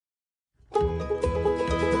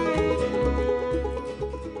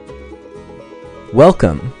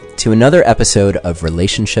Welcome to another episode of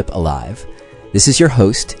Relationship Alive. This is your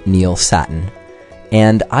host, Neil Satin,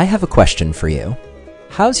 and I have a question for you.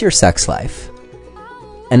 How's your sex life?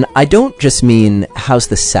 And I don't just mean, how's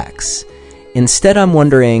the sex? Instead, I'm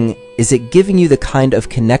wondering, is it giving you the kind of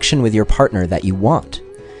connection with your partner that you want?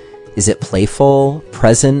 Is it playful,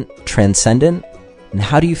 present, transcendent? And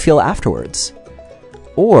how do you feel afterwards?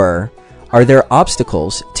 Or are there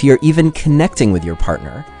obstacles to your even connecting with your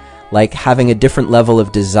partner, like having a different level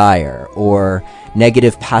of desire or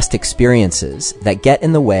negative past experiences that get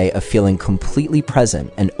in the way of feeling completely present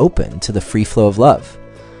and open to the free flow of love?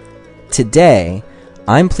 Today,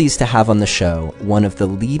 I'm pleased to have on the show one of the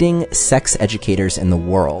leading sex educators in the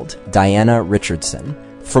world, Diana Richardson.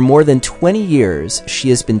 For more than 20 years, she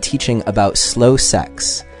has been teaching about slow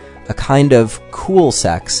sex, a kind of cool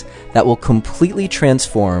sex that will completely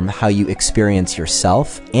transform how you experience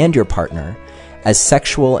yourself and your partner as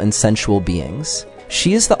sexual and sensual beings.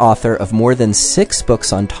 She is the author of more than 6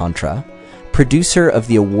 books on Tantra, producer of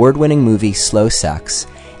the award-winning movie Slow Sex,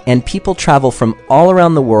 and people travel from all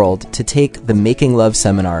around the world to take the Making Love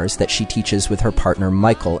seminars that she teaches with her partner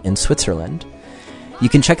Michael in Switzerland. You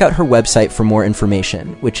can check out her website for more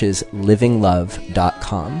information, which is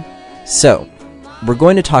livinglove.com. So, we're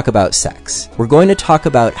going to talk about sex. We're going to talk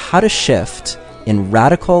about how to shift in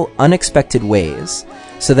radical, unexpected ways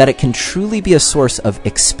so that it can truly be a source of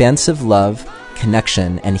expansive love,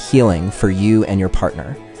 connection, and healing for you and your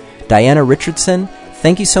partner. Diana Richardson,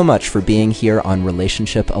 thank you so much for being here on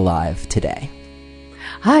Relationship Alive today.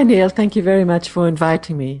 Hi, Neil. Thank you very much for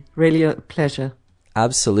inviting me. Really a pleasure.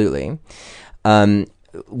 Absolutely.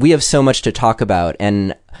 We have so much to talk about,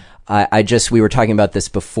 and we were talking about this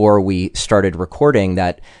before we started recording,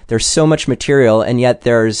 that there's so much material, and yet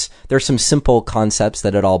there's some simple concepts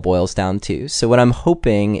that it all boils down to. So what I'm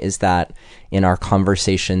hoping is that in our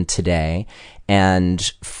conversation today,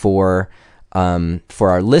 and for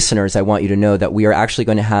our listeners, I want you to know that we are actually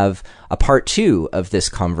going to have a part 2 of this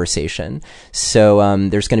conversation. So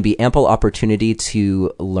there's going to be ample opportunity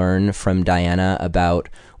to learn from Diana about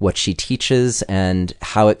what she teaches and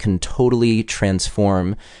how it can totally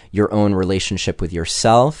transform your own relationship with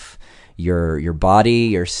yourself, your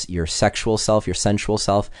body, your sexual self, your sensual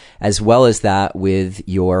self, as well as that with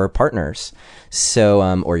your partners. So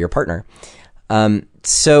or your partner.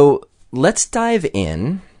 So let's dive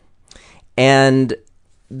in. And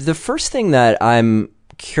the first thing that I'm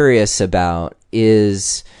curious about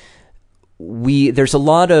is there's a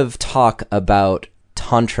lot of talk about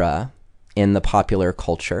Tantra in the popular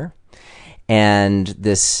culture, and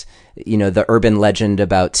this, the urban legend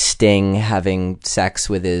about Sting having sex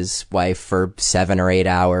with his wife for 7 or 8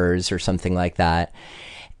 hours or something like that.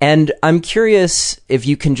 And I'm curious if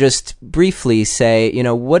you can just briefly say,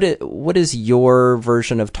 what is your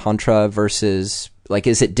version of Tantra versus,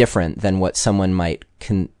 is it different than what someone might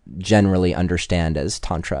generally understand as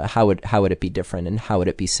Tantra? How would it be different, and how would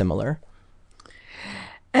it be similar?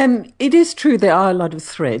 It is true there are a lot of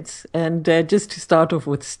threads, and just to start off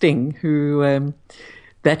with Sting, who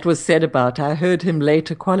that was said about, I heard him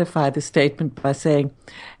later qualify the statement by saying,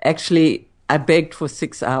 actually, I begged for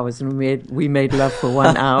 6 hours and we made love for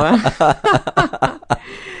 1 hour.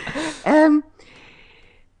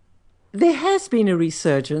 There has been a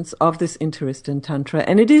resurgence of this interest in Tantra,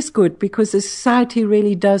 and it is good because the society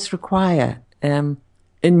really does require a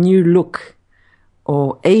new look,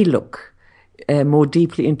 or a look, more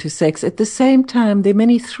deeply into sex. At the same time, there are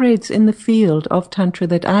many threads in the field of Tantra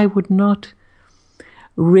that I would not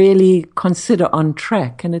really consider on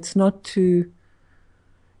track, and it's not to,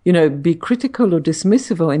 be critical or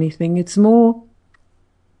dismissive or anything. It's more,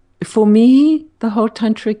 for me, the whole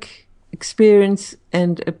Tantric experience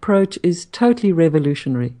and approach is totally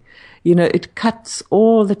revolutionary. It cuts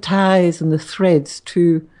all the ties and the threads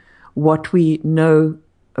to what we know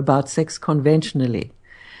about sex conventionally.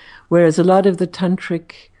 Whereas a lot of the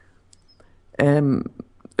Tantric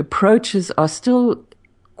approaches are still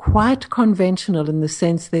quite conventional, in the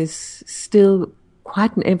sense there's still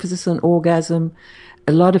quite an emphasis on orgasm,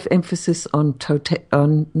 a lot of emphasis on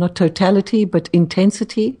not totality, but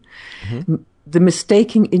intensity, the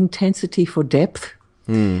mistaking intensity for depth.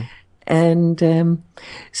 And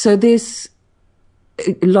so there's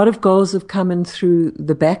a lot of goals have come in through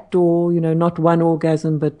the back door, not one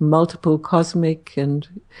orgasm, but multiple cosmic, and,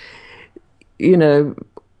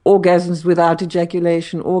 orgasms without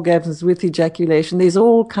ejaculation, orgasms with ejaculation. There's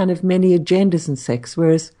all kind of many agendas in sex,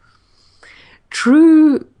 whereas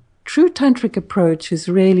true Tantric approach is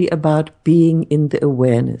really about being in the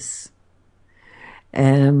awareness.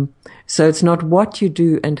 So it's not what you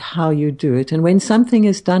do and how you do it. And when something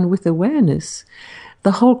is done with awareness,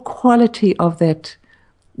 the whole quality of that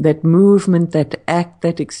movement, that act,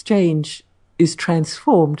 that exchange is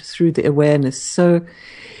transformed through the awareness. So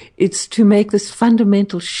it's to make this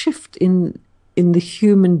fundamental shift in the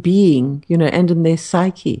human being, and in their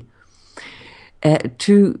psyche,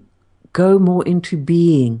 to go more into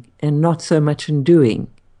being and not so much in doing.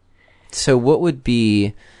 So what would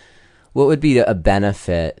be a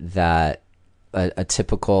benefit that a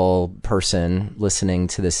typical person listening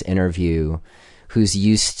to this interview who's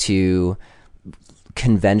used to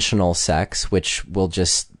conventional sex, which we'll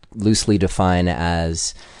just loosely define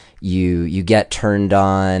as you get turned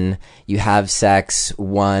on, you have sex,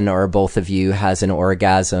 one or both of you has an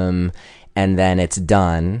orgasm, and then it's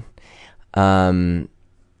done,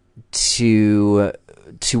 to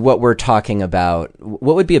what we're talking about,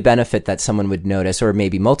 what would be a benefit that someone would notice, or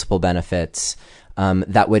maybe multiple benefits,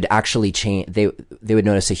 that would actually change? They would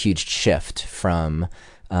notice a huge shift from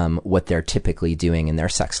what they're typically doing in their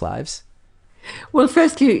sex lives. Well,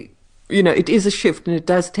 firstly, it is a shift, and it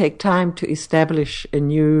does take time to establish a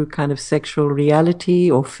new kind of sexual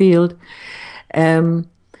reality or field.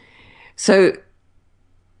 So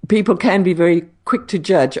people can be very quick to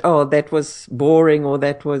judge, oh, that was boring, or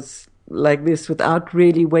that was like this, without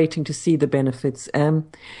really waiting to see the benefits.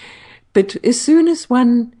 But as soon as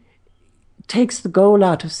one takes the goal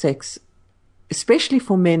out of sex, especially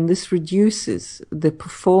for men, this reduces the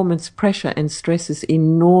performance pressure and stresses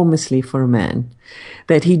enormously for a man,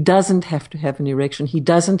 that he doesn't have to have an erection, he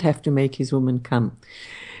doesn't have to make his woman come.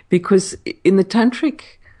 Because in the Tantric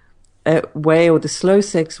way, or the slow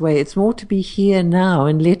sex way, it's more to be here now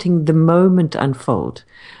and letting the moment unfold,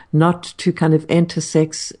 not to kind of enter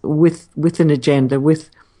sex with an agenda, with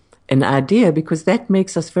an idea, because that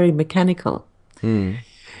makes us very mechanical.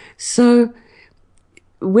 So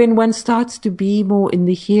when one starts to be more in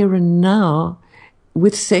the here and now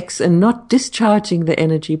with sex, and not discharging the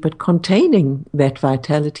energy but containing that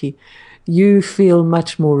vitality, you feel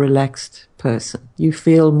much more relaxed person. You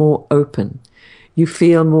feel more open. You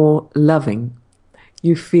feel more loving.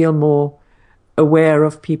 You feel more aware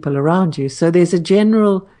of people around you. So there's a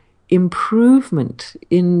general improvement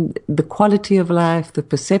in the quality of life, the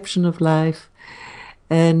perception of life.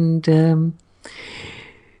 And, and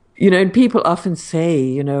people often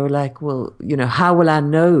say, like, well, how will I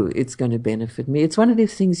know it's going to benefit me? It's one of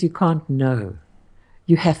these things you can't know.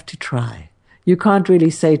 You have to try. You can't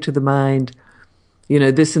really say to the mind,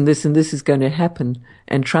 this and this and this is going to happen,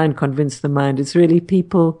 and try and convince the mind. It's really,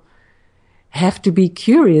 people have to be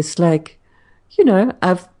curious. Like,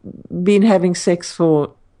 I've been having sex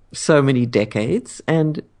for so many decades,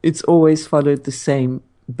 and it's always followed the same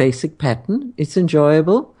basic pattern. It's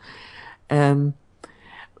enjoyable.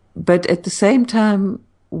 But at the same time,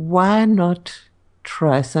 why not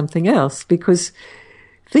try something else? Because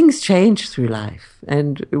things change through life,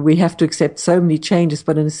 and we have to accept so many changes,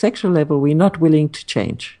 but on a sexual level, we're not willing to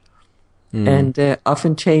change. And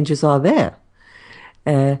often changes are there.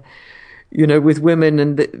 With women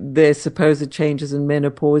and their supposed changes in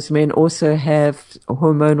menopause, men also have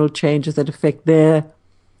hormonal changes that affect their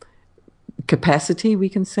capacity, we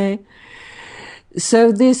can say.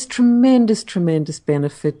 So there's tremendous, tremendous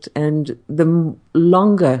benefit, and the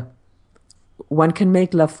longer one can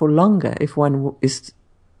make love for longer if one is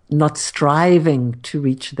not striving to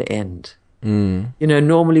reach the end.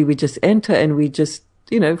 Normally we just enter and we just,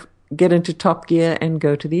 get into top gear and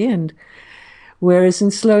go to the end. Whereas in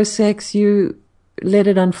slow sex, you let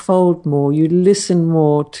it unfold more. You listen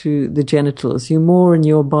more to the genitals. You're more in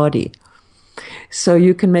your body. So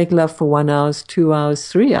you can make love for 1 hour, 2 hours,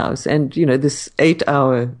 3 hours. And, this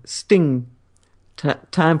 8-hour sting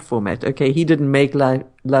time format. Okay, he didn't make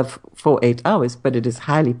love for 8 hours, but it is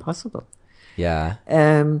highly possible. Yeah.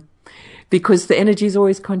 Because the energy is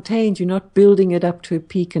always contained. You're not building it up to a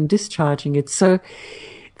peak and discharging it. So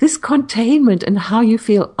this containment and how you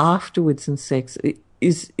feel afterwards in sex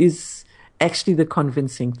is actually the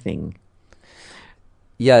convincing thing.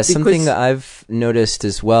 Yeah, because something that I've noticed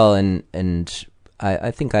as well, and I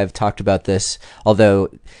think I've talked about this, although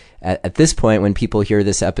at this point, when people hear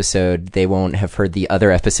this episode, they won't have heard the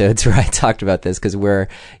other episodes where I talked about this, because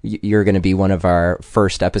you're going to be one of our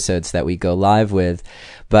first episodes that we go live with.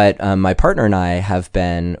 But my partner and I have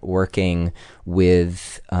been working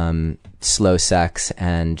with slow sex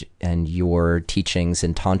and your teachings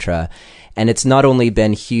in Tantra, and it's not only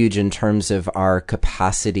been huge in terms of our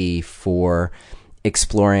capacity for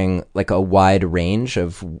exploring like a wide range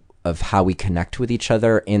of how we connect with each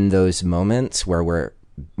other in those moments where we're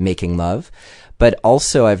making love, but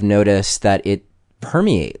also I've noticed that it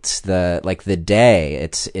permeates the day.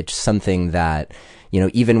 It's something that,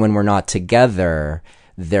 even when we're not together,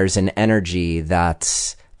 there's an energy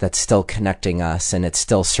that's still connecting us, and it's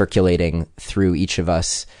still circulating through each of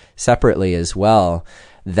us separately as well,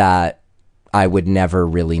 that I would never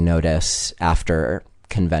really notice after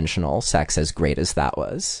conventional sex, as great as that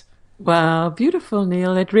was. Wow, beautiful,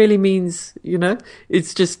 Neil. It really means,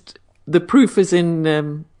 it's just the proof is in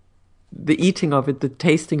the eating of it, the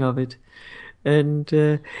tasting of it.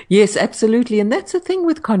 And yes, absolutely. And that's the thing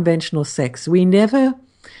with conventional sex.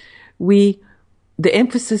 The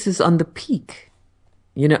emphasis is on the peak,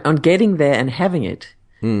 on getting there and having it.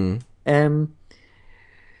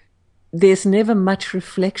 There's never much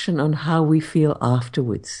reflection on how we feel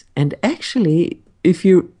afterwards. And actually,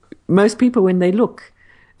 most people, when they look,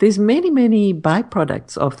 there's many, many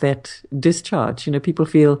byproducts of that discharge. People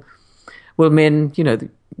feel, well, men,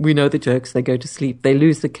 we know the jokes, they go to sleep, they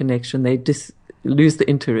lose the connection, they lose the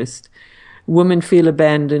interest. Women feel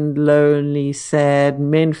abandoned, lonely, sad,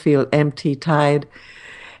 men feel empty, tired.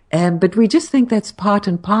 But we just think that's part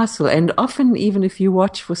and parcel. And often, even if you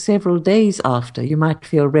watch for several days after, you might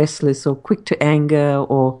feel restless or quick to anger,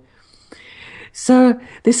 so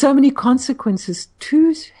there's so many consequences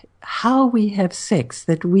to how we have sex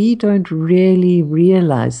that we don't really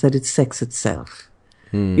realize that it's sex itself.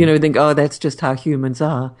 Think, oh, that's just how humans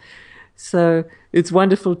are. So it's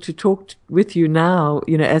wonderful to talk with you now,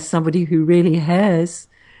 as somebody who really has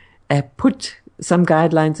put some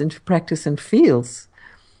guidelines into practice and feels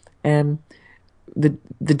the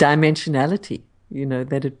dimensionality,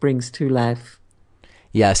 that it brings to life.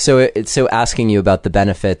 Yeah. So asking you about the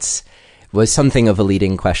benefits was something of a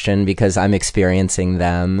leading question, because I'm experiencing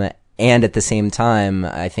them. And at the same time,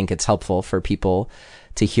 I think it's helpful for people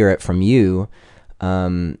to hear it from you.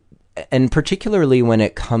 And particularly when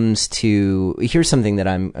it comes to, here's something that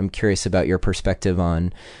I'm curious about your perspective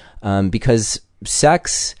on, because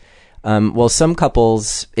sex, some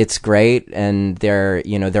couples, it's great, and they're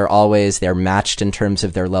matched in terms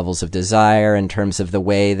of their levels of desire, in terms of the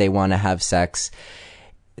way they want to have sex.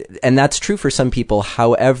 And that's true for some people.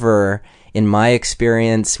 However, in my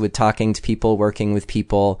experience with talking to people, working with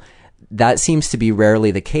people, that seems to be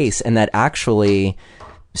rarely the case, and that actually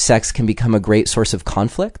sex can become a great source of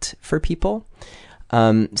conflict for people.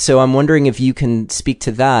 So I'm wondering if you can speak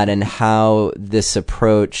to that and how this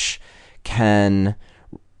approach can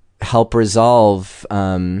help resolve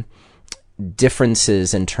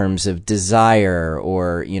differences in terms of desire,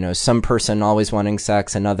 or some person always wanting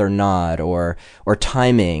sex, another not, or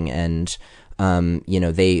timing, and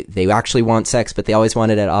they actually want sex, but they always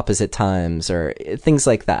want it at opposite times, or things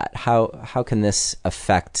like that. How can this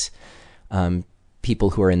affect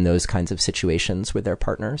people who are in those kinds of situations with their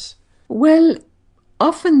partners? Well,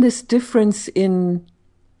 often this difference in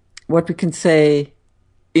what we can say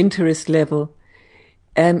interest level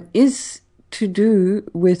is to do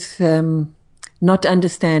with not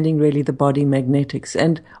understanding really the body magnetics.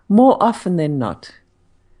 And more often than not,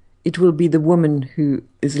 it will be the woman who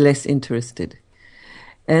is less interested.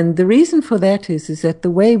 And the reason for that is that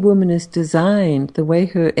the way woman is designed, the way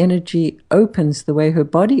her energy opens, the way her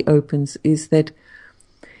body opens, is that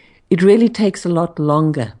it really takes a lot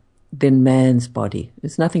longer than man's body.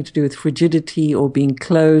 It's nothing to do with frigidity or being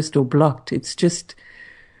closed or blocked. It's just,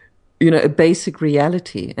 a basic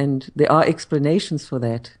reality. And there are explanations for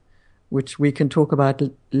that, which we can talk about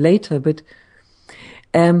later. But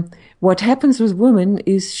what happens with woman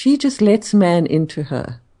is she just lets man into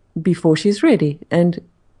her before she's ready. And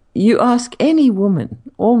you ask any woman,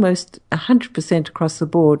 almost 100% across the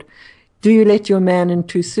board, do you let your man in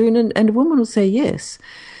too soon? And a woman will say yes.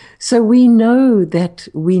 So we know that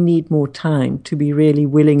we need more time to be really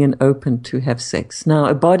willing and open to have sex. Now,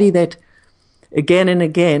 a body that again and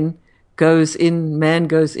again man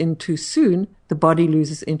goes in too soon, the body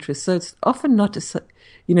loses interest. So it's often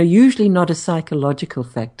usually not a psychological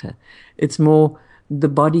factor. It's more the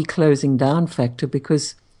body closing down factor,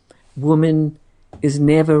 because woman is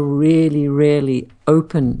never really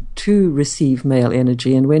open to receive male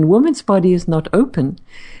energy. And when woman's body is not open,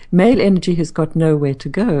 male energy has got nowhere to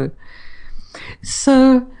go.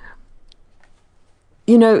 So,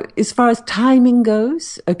 as far as timing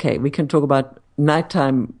goes, okay, we can talk about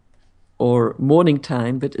nighttime or morning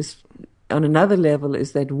time, but on another level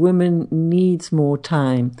is that women needs more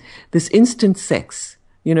time. This instant sex,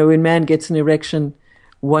 when man gets an erection,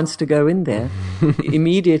 wants to go in there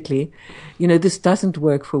immediately, this doesn't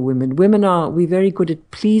work for women. We're very good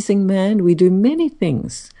at pleasing man. We do many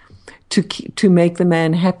things to make the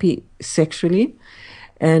man happy sexually,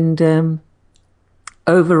 and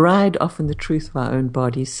override often the truth of our own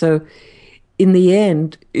bodies. So in the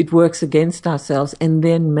end, it works against ourselves and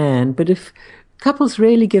then man. But if Couples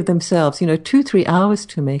rarely give themselves, 2-3 hours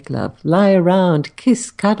to make love. Lie around,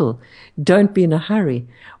 kiss, cuddle. Don't be in a hurry.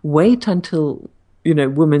 Wait until,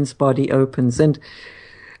 woman's body opens. And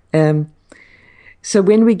so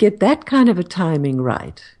when we get that kind of a timing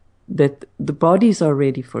right, that the bodies are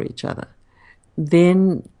ready for each other,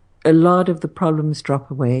 then a lot of the problems drop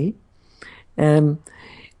away.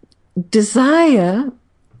 Desire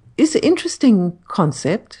is an interesting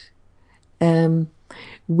concept.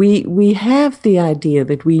 We have the idea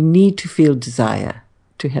that we need to feel desire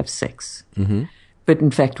to have sex, but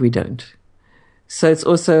in fact we don't. So it's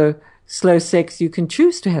also slow sex. You can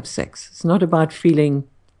choose to have sex. It's not about feeling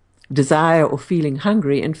desire or feeling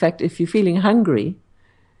hungry. In fact, if you're feeling hungry,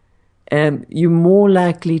 you're more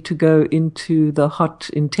likely to go into the hot,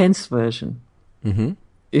 intense version,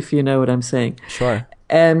 if you know what I'm saying. Sure.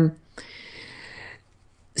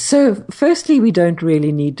 So firstly, we don't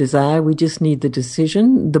really need desire. We just need the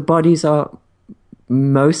decision. The bodies are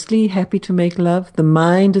mostly happy to make love. The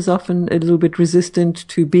mind is often a little bit resistant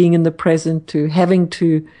to being in the present, to having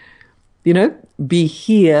to, be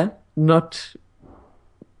here, not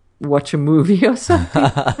watch a movie or something.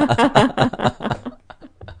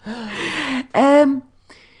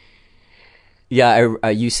 Yeah,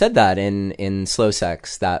 you said that in Slow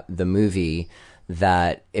Sex, that the movie,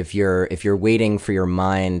 that if you're waiting for your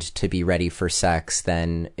mind to be ready for sex,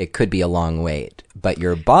 then it could be a long wait. But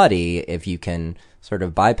your body, if you can sort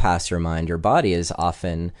of bypass your mind, your body is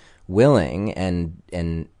often willing and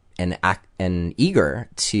eager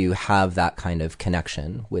to have that kind of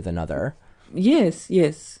connection with another. Yes,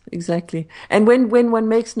 exactly. And when one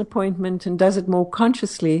makes an appointment and does it more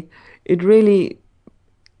consciously, it really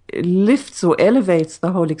lifts or elevates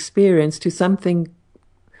the whole experience to something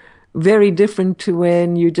very different to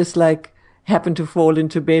when you just happen to fall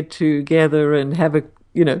into bed together and have a,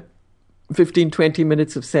 15, 20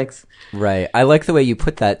 minutes of sex. Right. I like the way you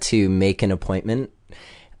put that, to make an appointment.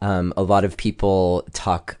 A lot of people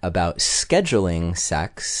talk about scheduling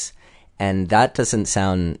sex, and that doesn't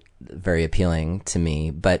sound very appealing to me.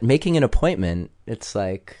 But making an appointment, it's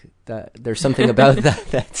like that. There's something about that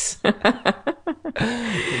that's.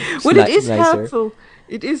 Well, it is nicer. Helpful.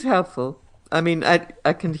 It is helpful. I mean,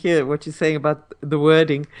 I can hear what you're saying about the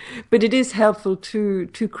wording, but it is helpful to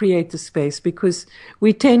create the space, because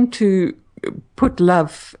we tend to put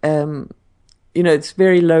love, it's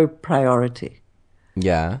very low priority.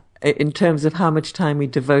 Yeah. In terms of how much time we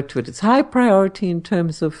devote to it. It's high priority in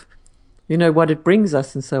terms of, what it brings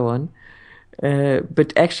us and so on.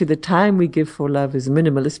 But actually the time we give for love is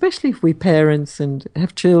minimal, especially if we're parents and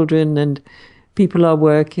have children and people are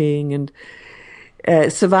working, and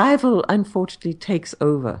survival, unfortunately, takes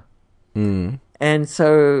over. And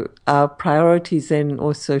so our priorities then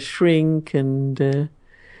also shrink. And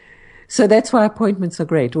so that's why appointments are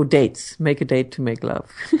great, or dates. Make a date to make love.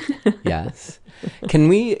 Yes. Can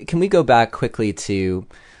we go back quickly to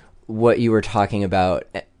what you were talking about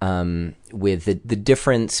with the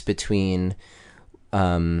difference between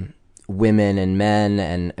women and men?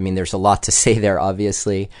 And I mean, there's a lot to say there,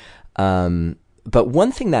 obviously. But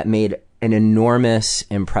one thing that made an enormous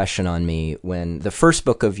impression on me, when the first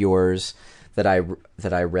book of yours that I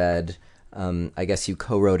read, I guess you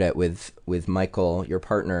co-wrote it with Michael, your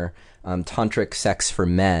partner, Tantric Sex for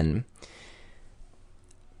Men.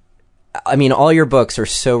 I mean, all your books are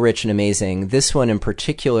so rich and amazing. This one in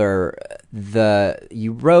particular,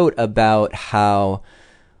 you wrote about how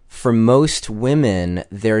for most women,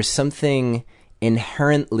 there's something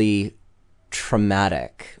inherently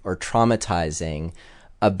traumatic or traumatizing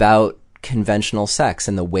about conventional sex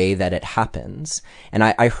and the way that it happens. And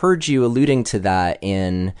I heard you alluding to that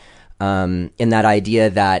in that idea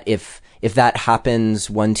that if that happens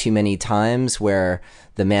one too many times, where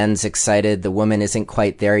the man's excited, the woman isn't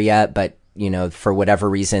quite there yet, but for whatever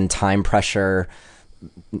reason, time pressure,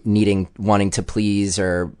 wanting to please,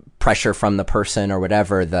 or pressure from the person or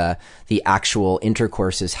whatever, the actual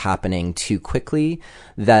intercourse is happening too quickly,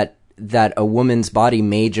 that a woman's body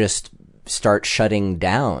may just start shutting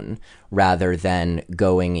down rather than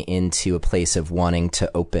going into a place of wanting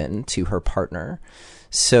to open to her partner.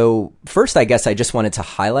 So first, I guess I just wanted to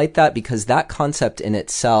highlight that, because that concept in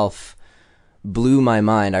itself blew my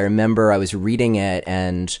mind. I remember I was reading it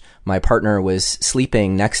and my partner was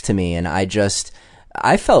sleeping next to me, and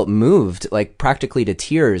I felt moved, like practically to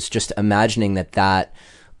tears, just imagining that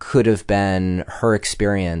could have been her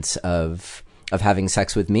experience of having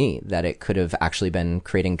sex with me, that it could have actually been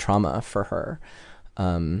creating trauma for her.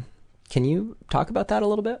 Can you talk about that a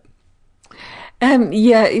little bit?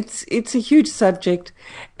 Yeah, it's a huge subject.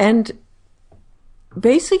 And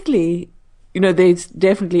basically, there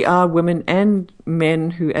definitely are women and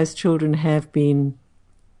men who as children have been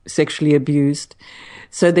sexually abused.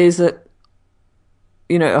 So there's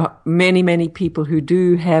many, many people who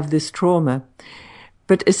do have this trauma.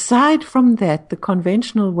 But aside from that, the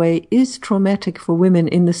conventional way is traumatic for women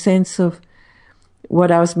in the sense of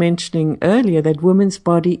what I was mentioning earlier, that woman's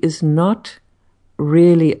body is not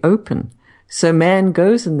really open. So man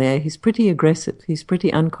goes in there, he's pretty aggressive, he's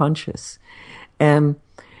pretty unconscious.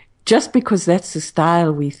 Just because that's the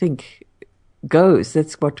style we think goes,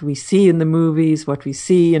 that's what we see in the movies, what we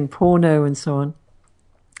see in porno and so on.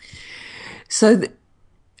 So,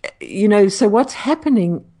 so what's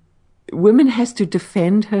happening, woman has to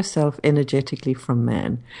defend herself energetically from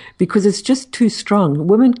man because it's just too strong.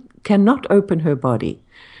 Woman cannot open her body.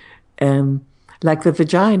 Like the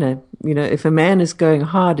vagina, if a man is going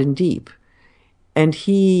hard and deep and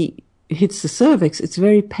he hits the cervix, it's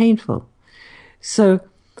very painful. So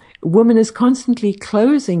woman is constantly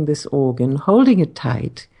closing this organ, holding it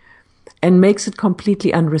tight, and makes it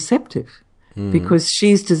completely unreceptive because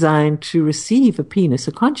she's designed to receive a penis,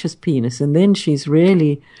 a conscious penis, and then she's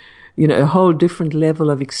really, a whole different level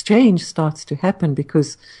of exchange starts to happen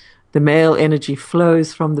because the male energy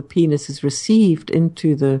flows from the penis, is received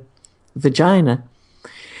into the vagina.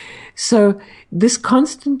 So this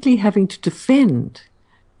constantly having to defend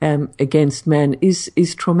against man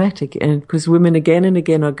is traumatic, and because women again and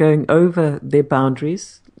again are going over their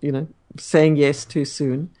boundaries, saying yes too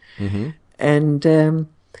soon, and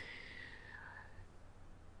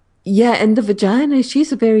and the vagina,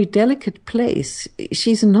 she's a very delicate place.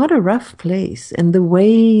 She's not a rough place, and the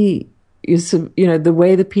way the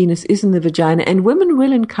way the penis is in the vagina, and women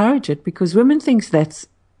will encourage it because women think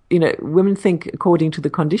women think according to the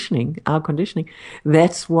conditioning, our conditioning,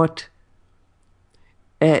 that's what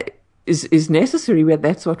is necessary, where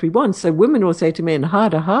that's what we want. So women will say to men,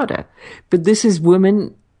 harder, harder. But this is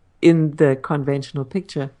women in the conventional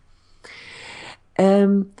picture.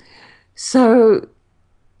 So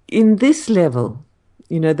in this level,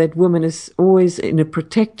 that woman is always in a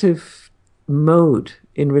protective mode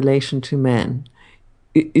in relation to man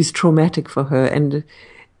is traumatic for her. And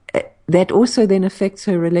that also then affects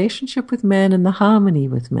her relationship with man and the harmony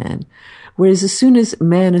with man. Whereas as soon as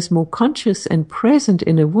man is more conscious and present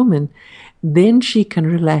in a woman, then she can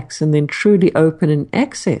relax and then truly open and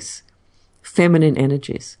access feminine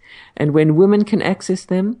energies. And when women can access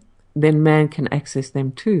them, then man can access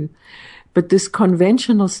them too. But this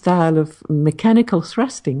conventional style of mechanical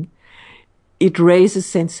thrusting, it raises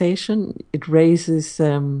sensation, it raises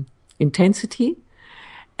intensity,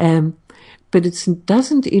 but it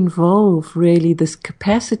doesn't involve really this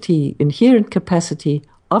capacity, inherent capacity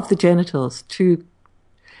of the genitals to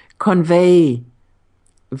convey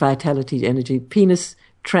vitality, energy. Penis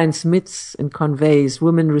transmits and conveys,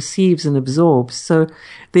 woman receives and absorbs. So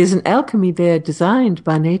there's an alchemy there designed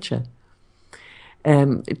by nature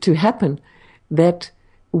to happen that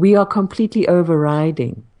we are completely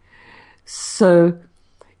overriding. So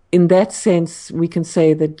in that sense, we can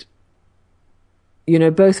say that,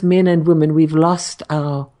 both men and women, we've lost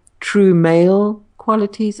our true male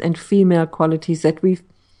qualities and female qualities, that we've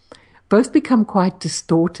both become quite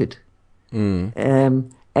distorted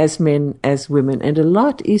as men, as women. And a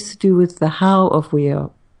lot is to do with the how we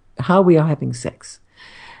are having sex.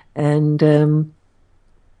 And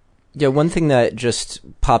one thing that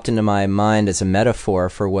just popped into my mind as a metaphor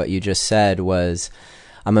for what you just said was,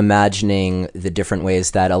 I'm imagining the different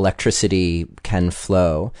ways that electricity can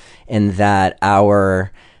flow, and that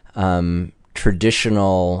our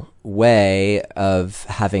traditional way of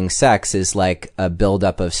having sex is like a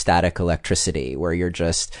buildup of static electricity, where you're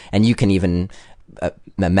just, and you can even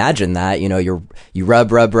imagine that, you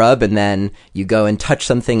rub, and then you go and touch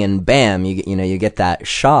something, and bam, you get that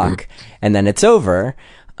shock, and then it's over.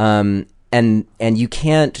 And you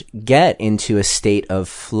can't get into a state of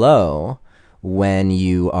flow when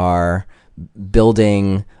you are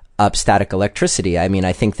building up static electricity. I mean,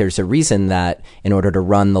 I think there's a reason that in order to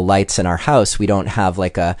run the lights in our house, we don't have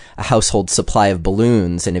like a household supply of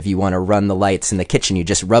balloons. And if you want to run the lights in the kitchen, you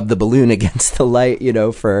just rub the balloon against the light,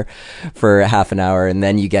 for half an hour, and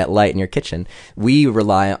then you get light in your kitchen. We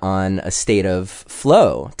rely on a state of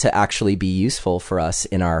flow to actually be useful for us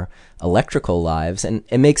in our electrical lives. And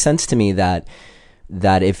it makes sense to me that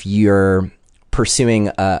if you're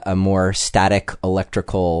pursuing a more static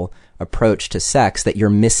electrical approach to sex, that you're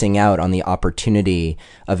missing out on the opportunity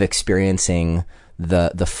of experiencing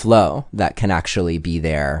the flow that can actually be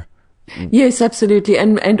there. Yes, absolutely.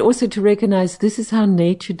 And also to recognize this is how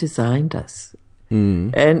nature designed us.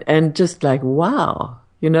 And just like, wow,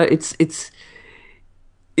 it's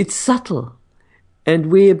subtle.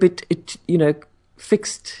 And we're a bit,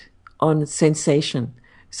 fixed on sensation.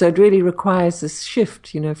 So it really requires this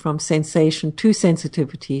shift, from sensation to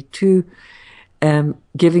sensitivity to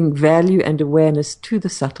giving value and awareness to the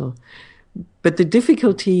subtle. But the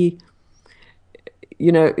difficulty,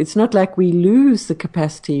 it's not like we lose the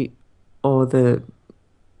capacity or the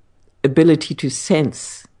ability to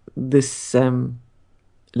sense this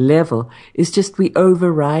level. It's just we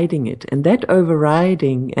overriding it. And that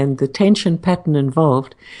overriding and the tension pattern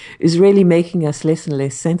involved is really making us less and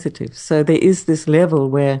less sensitive. So there is this level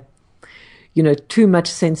where, too much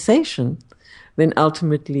sensation, then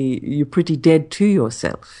ultimately you're pretty dead to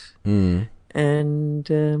yourself. Mm. And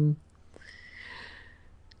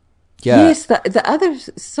yeah. Yes, the other,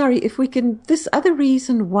 sorry, if we can, this other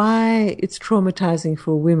reason why it's traumatizing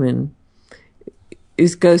for women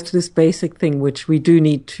goes to this basic thing which we do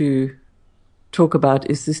need to talk about,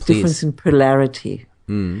 is this difference in polarity.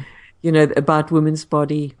 Mm. About women's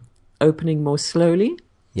body opening more slowly.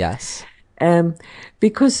 Yes.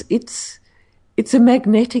 Because it's a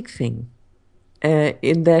magnetic thing,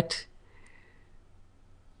 in that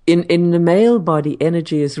in the male body,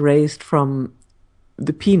 energy is raised from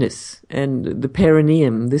the penis and the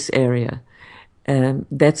perineum, this area.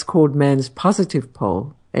 That's called man's positive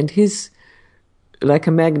pole. And his, like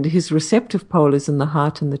a magnet, his receptive pole is in the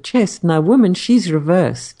heart and the chest. Now, woman, she's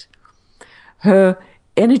reversed. Her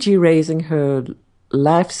energy raising, her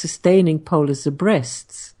life-sustaining pole is the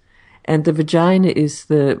breasts. And the vagina is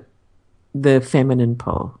the feminine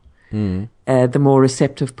pole, the more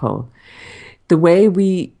receptive pole. The way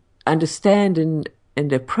we understand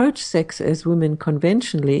and approach sex as women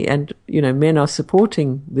conventionally, and men are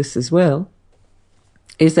supporting this as well,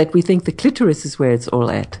 is that we think the clitoris is where it's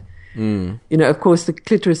all at. Of course, the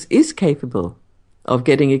clitoris is capable of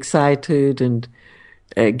getting excited and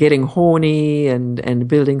getting horny and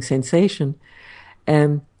building sensation,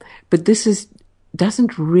 but this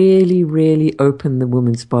doesn't really open the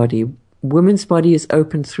woman's body. Woman's body is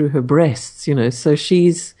open through her breasts, so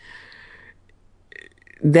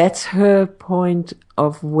that's her point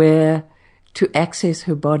of where to access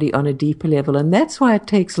her body on a deeper level. And that's why it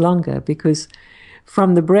takes longer, because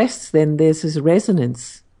from the breasts, then there's this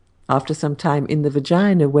resonance after some time in the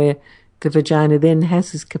vagina, where the vagina then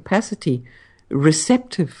has this capacity,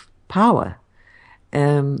 receptive power.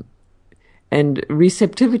 And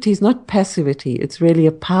receptivity is not passivity. It's really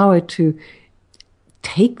a power to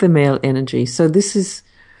take the male energy. So this is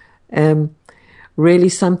really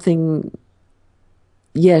something,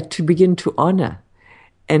 to begin to honor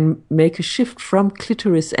and make a shift from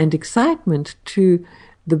clitoris and excitement to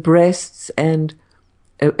the breasts and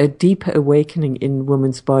a deeper awakening in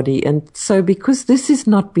woman's body. And so because this has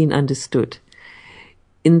not been understood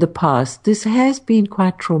in the past, this has been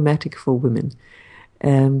quite traumatic for women.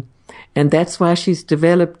 And that's why she's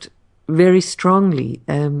developed very strongly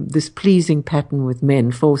this pleasing pattern with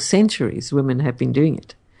men. For centuries, women have been doing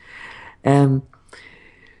it.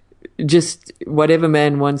 Just whatever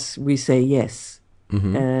man wants, we say yes.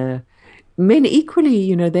 Mm-hmm. Men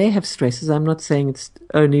equally, they have stresses. I'm not saying it's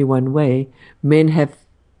only one way. Men have,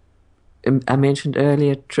 I mentioned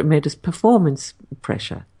earlier, tremendous performance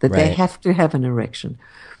pressure, that they have to have an erection,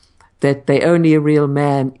 that they're only a real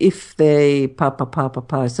man if they pa.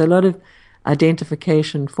 So a lot of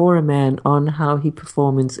identification for a man on how he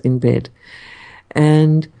performs in bed.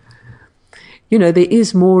 And there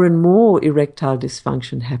is more and more erectile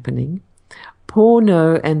dysfunction happening.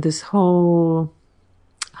 Porno and this whole,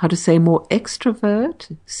 more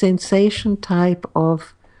extrovert sensation type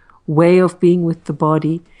of way of being with the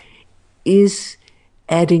body is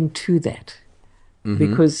adding to that. Mm-hmm.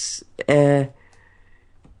 Because, like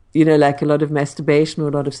a lot of masturbation or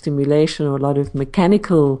a lot of stimulation or a lot of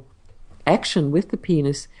mechanical action with the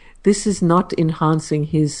penis, this is not enhancing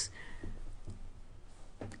his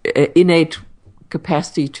innate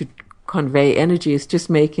capacity to convey energy. It's just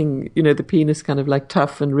making, the penis kind of like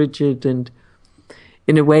tough and rigid and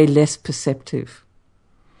in a way less perceptive.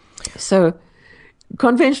 So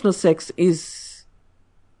conventional sex is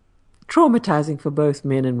traumatizing for both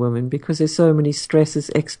men and women because there's so many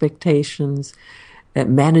stresses, expectations,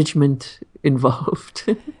 management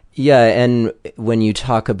involved. Yeah, and when you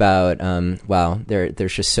talk about,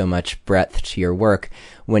 there's just so much breadth to your work.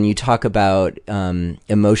 When you talk about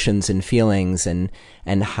emotions and feelings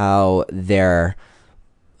and how their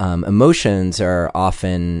emotions are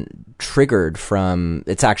often triggered from,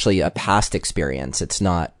 it's actually a past experience. It's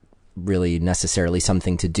not really necessarily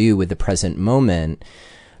something to do with the present moment.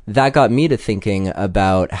 That got me to thinking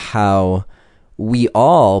about how we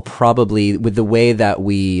all probably, with the way that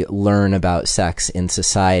we learn about sex in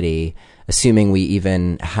society, assuming we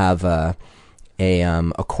even have a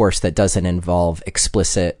a course that doesn't involve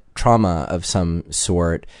explicit trauma of some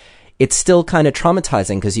sort, it's still kind of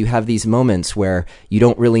traumatizing because you have these moments where you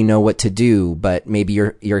don't really know what to do, but maybe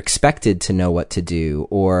you're expected to know what to do,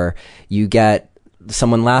 or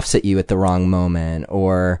someone laughs at you at the wrong moment,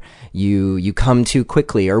 or you come too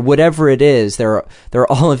quickly, or whatever it is. There are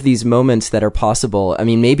all of these moments that are possible. I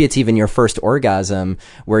mean, maybe it's even your first orgasm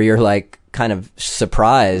where you're like kind of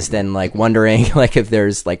surprised and like wondering like if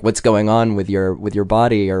there's like what's going on with your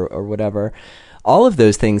body or whatever. All of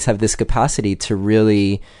those things have this capacity to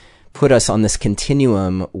really put us on this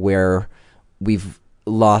continuum where we've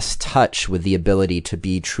lost touch with the ability to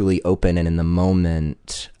be truly open and in the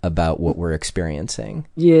moment about what we're experiencing.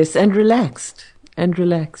 Yes, and relaxed.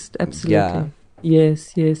 Absolutely. Yeah.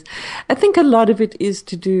 Yes. I think a lot of it is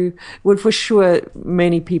to do, well, for sure,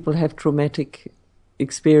 many people have traumatic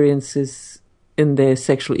experiences in their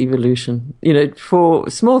sexual evolution, for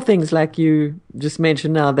small things like you just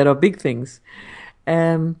mentioned now that are big things.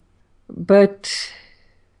 But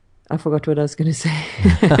I forgot what I was going to say.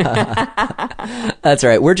 That's all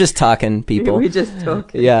right. We're just talking, people. We're just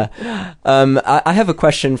talking. Yeah. I have a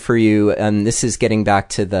question for you. This is getting back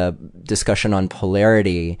to the discussion on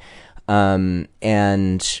polarity. And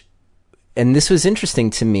this was interesting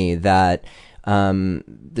to me that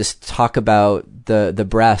this talk about the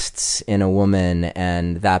breasts in a woman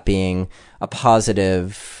and that being a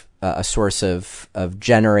positive, a source of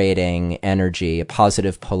generating energy, a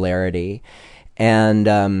positive polarity.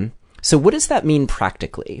 And so what does that mean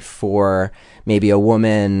practically for maybe a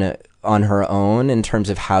woman on her own in terms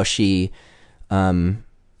of how she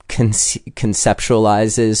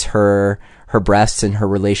conceptualizes her breasts and her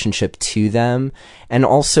relationship to them? And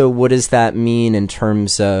also, what does that mean in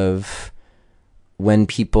terms of when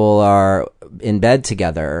people are in bed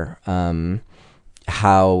together,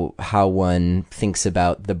 how one thinks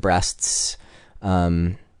about the breasts?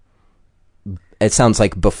 It sounds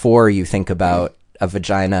like before you think about a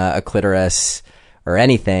vagina, a clitoris, or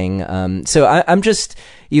anything. So I'm just,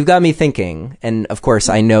 you've got me thinking. And of course,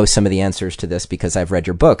 I know some of the answers to this because I've read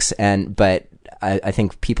your books. But I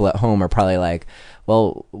think people at home are probably like,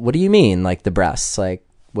 well, what do you mean? Like the breasts? Like,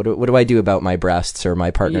 what do I do about my breasts or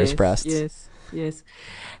my partner's breasts? Yes.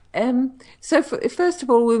 So first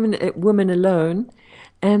of all, women alone,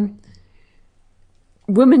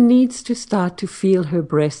 woman needs to start to feel her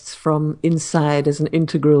breasts from inside as an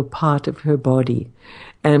integral part of her body.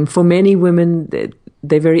 For many women,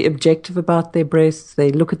 they're very objective about their breasts.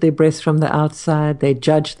 They look at their breasts from the outside. They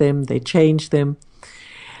judge them. They change them.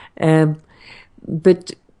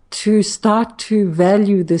 But to start to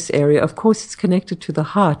value this area, of course, it's connected to the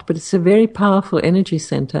heart, but it's a very powerful energy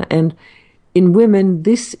center. And in women,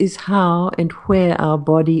 this is how and where our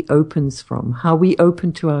body opens from, how we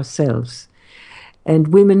open to ourselves. And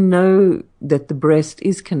women know that the breast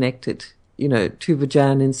is connected, to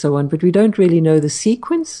vagina and so on, but we don't really know the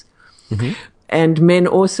sequence. Mm-hmm. And men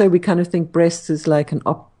also, we kind of think breasts is like an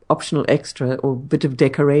optional extra or bit of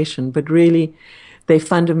decoration, but really they're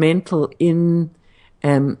fundamental in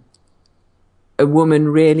a woman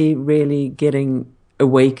really, really getting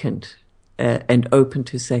awakened and open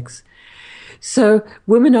to sex. So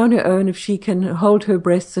women on her own, if she can hold her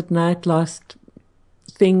breasts at night, last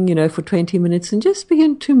thing, for 20 minutes and just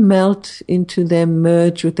begin to melt into them,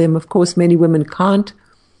 merge with them. Of course, many women can't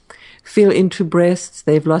feel into breasts.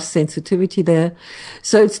 They've lost sensitivity there.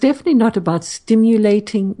 So it's definitely not about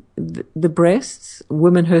stimulating the breasts,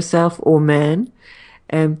 woman herself or man,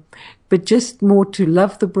 but just more to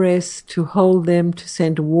love the breasts, to hold them, to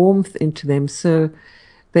send warmth into them so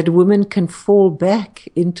that a woman can fall back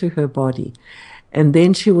into her body. And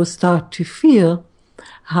then she will start to feel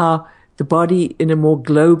how the body in a more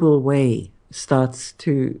global way starts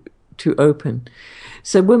to open.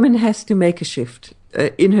 So woman has to make a shift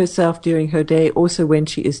in herself during her day, also when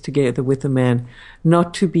she is together with a man,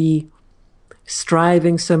 not to be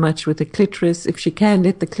striving so much with the clitoris. If she can,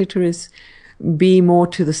 let the clitoris be more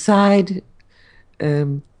to the side,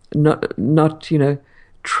 not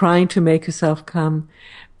trying to make herself come,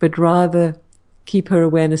 but rather keep her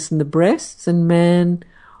awareness in the breasts. And man,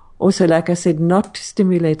 also, like I said, not to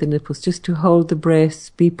stimulate the nipples, just to hold the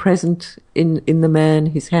breasts, be present in the man,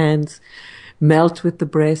 his hands, melt with the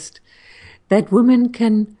breast. That woman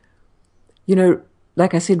can,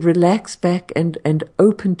 like I said, relax back and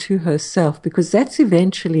open to herself, because that's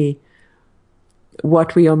eventually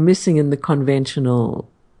what we are missing in the conventional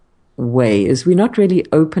way, is we're not really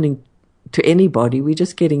opening to anybody, we're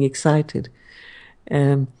just getting excited.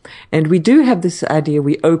 And we do have this idea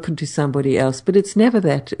we open to somebody else, but it's never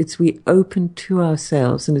that. It's we open to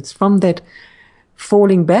ourselves. And it's from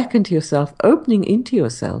falling back into yourself, opening into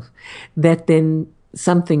yourself, that then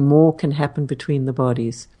something more can happen between the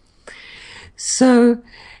bodies. So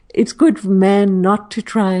it's good for man not to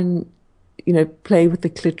try and, play with the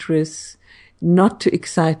clitoris, not to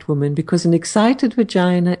excite women, because an excited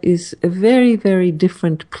vagina is a very, very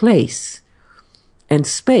different place and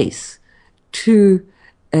space to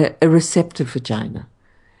a receptive vagina,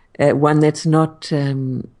 one that's not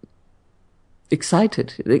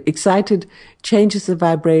excited. Excited changes the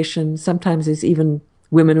vibration. Sometimes there's even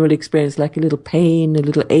women will experience like a little pain, a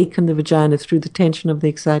little ache in the vagina through the tension of the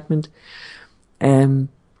excitement.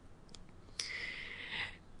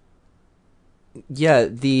 Yeah,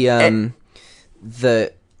 the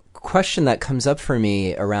question that comes up for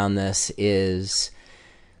me around this is,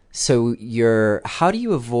 so how do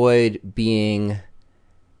you avoid being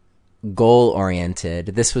goal-oriented?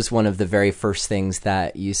 This was one of the very first things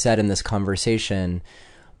that you said in this conversation,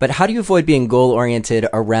 but how do you avoid being goal-oriented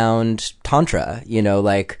around Tantra?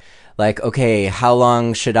 Okay, how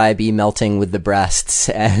long should I be melting with the breasts?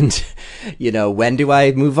 And, when do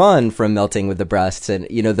I move on from melting with the breasts? And,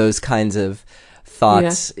 those kinds of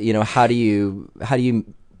thoughts, how do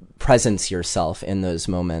you presence yourself in those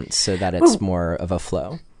moments so that it's more of a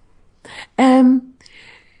flow?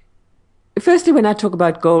 Firstly, when I talk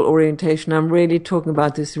about goal orientation, I'm really talking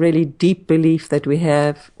about this really deep belief that we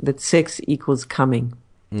have that sex equals coming.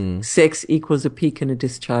 Sex equals a peak and a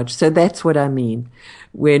discharge. So that's what I mean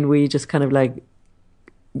when we just kind of like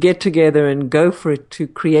get together and go for it to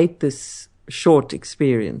create this short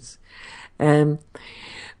experience.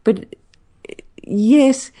 But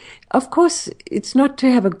yes, of course, it's not to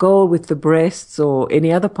have a goal with the breasts or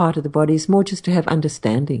any other part of the body. It's more just to have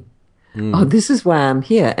understanding. Oh, this is why I'm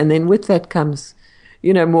here. And then with that comes,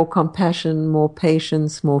 more compassion, more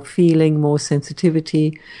patience, more feeling, more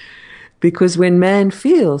sensitivity. Because when man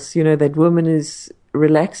feels, that woman is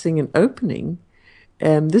relaxing and opening,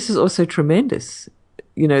 this is also tremendous.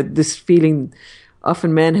 This feeling,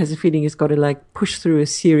 often man has a feeling he's got to like push through a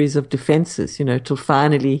series of defenses, till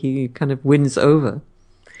finally he kind of wins over.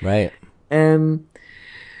 Right.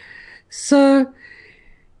 So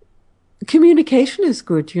communication is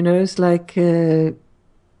good, it's like, you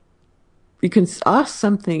can ask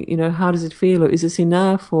something, how does it feel, or is this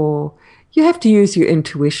enough, or you have to use your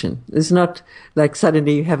intuition. It's not like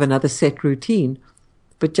suddenly you have another set routine,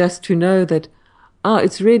 but just to know that,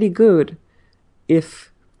 it's really good if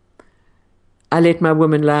I let my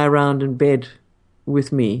woman lie around in bed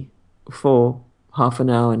with me for half an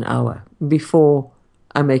hour before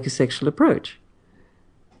I make a sexual approach.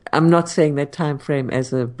 I'm not saying that time frame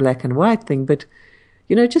as a black and white thing, but,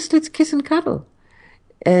 just let's kiss and cuddle.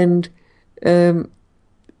 And,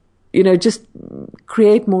 just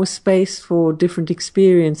create more space for different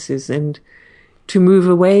experiences and to move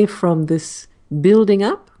away from this building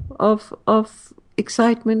up of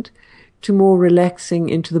excitement to more relaxing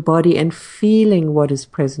into the body and feeling what is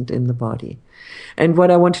present in the body. And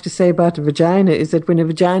what I wanted to say about a vagina is that when a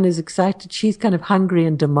vagina is excited, she's kind of hungry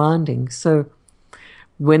and demanding. So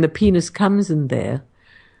when the penis comes in there,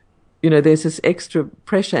 there's this extra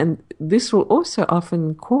pressure, and this will also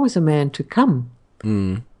often cause a man to come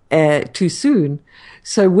too soon.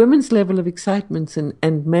 So women's level of excitement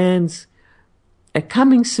and man's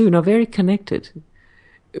coming soon are very connected.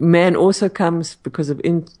 Man also comes because of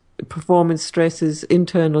performance stresses,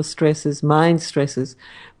 internal stresses, mind stresses,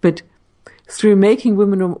 but through making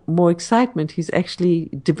women more excitement, he's actually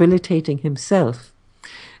debilitating himself.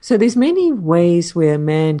 So there's many ways where a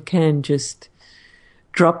man can just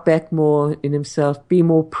drop back more in himself, be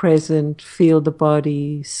more present, feel the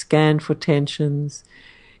body, scan for tensions,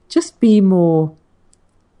 just be more,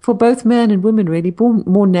 for both men and women really,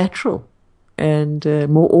 more natural and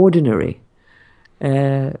more ordinary,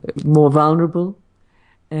 more vulnerable.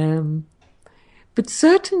 But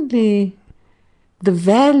certainly the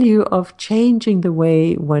value of changing the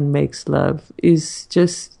way one makes love is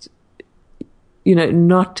just,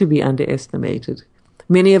 not to be underestimated.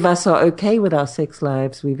 Many of us are okay with our sex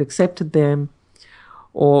lives. We've accepted them,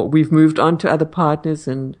 or we've moved on to other partners,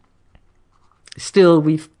 and still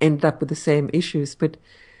we've ended up with the same issues. But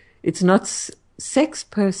it's not sex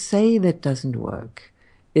per se that doesn't work.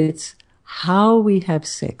 It's how we have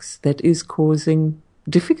sex that is causing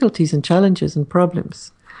difficulties and challenges and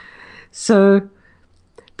problems. So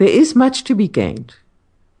there is much to be gained,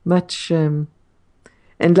 much,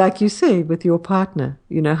 and like you say, with your partner,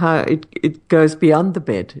 how it goes beyond the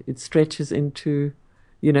bed. It stretches into,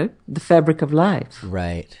 the fabric of life.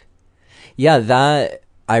 Right. Yeah, that,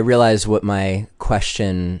 I realized what my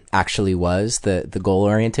question actually was, the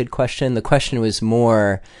goal-oriented question. The question was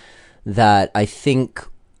more that I think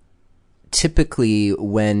typically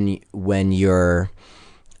when you're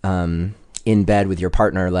in bed with your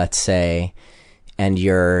partner, let's say, and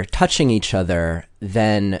you're touching each other,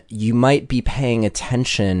 then you might be paying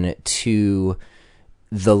attention to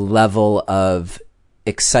the level of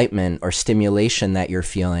excitement or stimulation that you're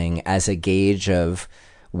feeling as a gauge of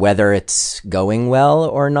whether it's going well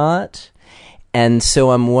or not. And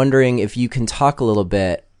so I'm wondering if you can talk a little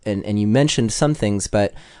bit, and you mentioned some things,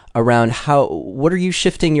 but around what are you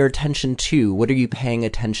shifting your attention to? What are you paying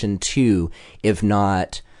attention to, if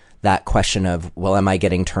not that question of, well, am I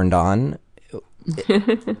getting turned on?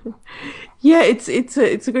 Yeah, it's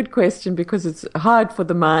a good question, because it's hard for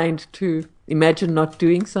the mind to imagine not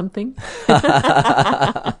doing something.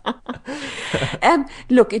 And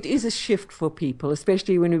look, it is a shift for people,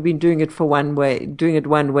 especially when we've been doing it one way,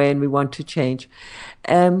 and we want to change.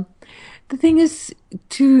 The thing is,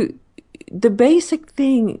 the basic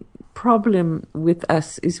problem with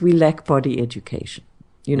us is we lack body education.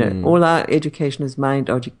 All our education is mind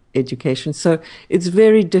education. So it's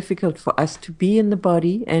very difficult for us to be in the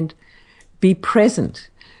body and be present,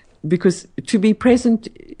 because to be present,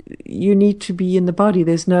 you need to be in the body.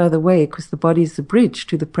 There's no other way, because the body is the bridge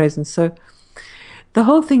to the present. So the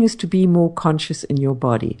whole thing is to be more conscious in your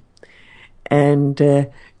body, and,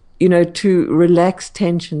 to relax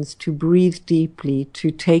tensions, to breathe deeply, to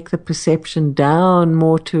take the perception down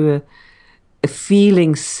more to a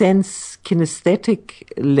feeling, sense, kinesthetic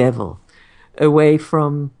level, away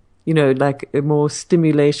from, like a more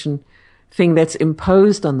stimulation thing that's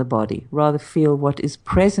imposed on the body. Rather feel what is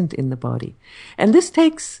present in the body. And this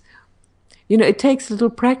takes, it takes a little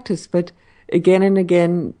practice, but again and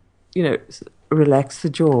again, relax the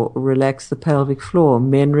jaw, relax the pelvic floor,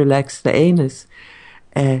 men relax the anus,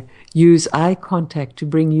 use eye contact to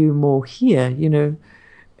bring you more here,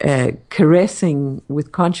 caressing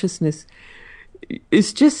with consciousness.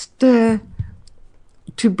 It's just to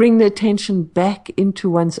bring the attention back into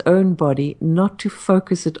one's own body, not to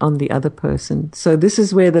focus it on the other person. So this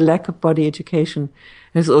is where the lack of body education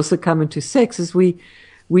has also come into sex, is we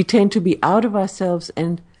tend to be out of ourselves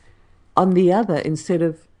and on the other, instead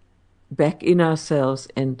of back in ourselves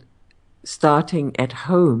and starting at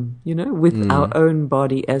home, with our own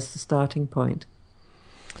body as the starting point.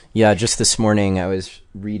 Yeah, just this morning I was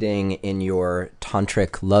reading in your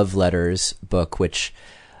Tantric Love Letters book, which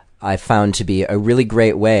I found to be a really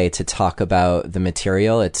great way to talk about the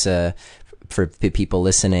material. It's for people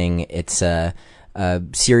listening, it's a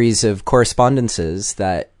series of correspondences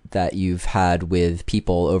that you've had with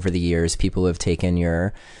people over the years, people who have taken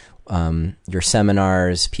your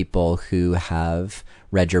seminars, people who have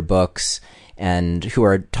read your books, and who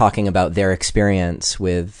are talking about their experience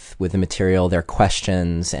with the material, their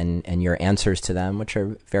questions, and your answers to them, which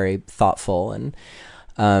are very thoughtful.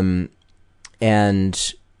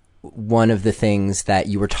 And one of the things that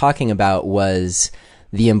you were talking about was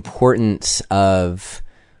the importance of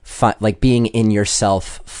being in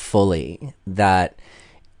yourself fully, that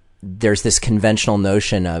there's this conventional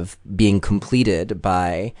notion of being completed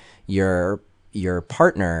by your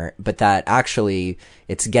partner, but that actually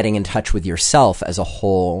it's getting in touch with yourself as a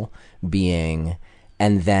whole being,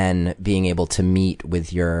 and then being able to meet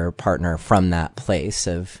with your partner from that place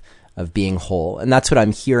of being whole. And that's what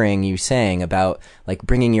I'm hearing you saying about, like,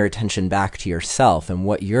 bringing your attention back to yourself and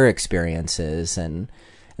what your experience is, and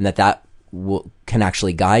that can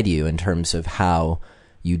actually guide you in terms of how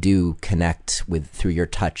you do connect through your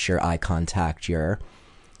touch, your eye contact, your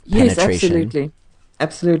penetration. Yes,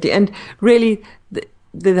 absolutely. And really,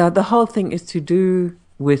 the whole thing is to do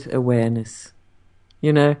with awareness.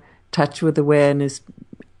 Touch with awareness,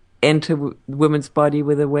 enter the woman's body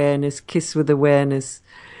with awareness, kiss with awareness.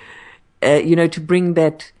 To bring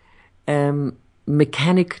that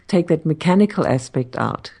take that mechanical aspect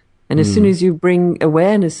out. And as soon as you bring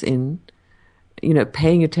awareness in,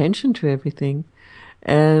 paying attention to everything,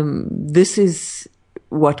 this is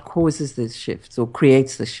what causes these shifts, or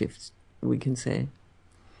creates the shifts, we can say.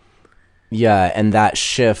 Yeah, and that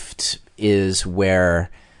shift is where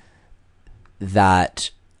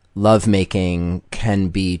that lovemaking can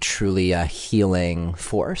be truly a healing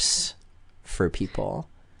force for people.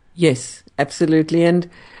 Yes, absolutely. And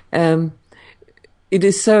it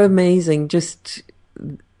is so amazing just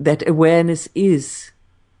that awareness is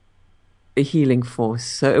a healing force.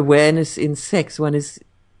 So awareness in sex,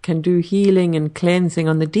 can do healing and cleansing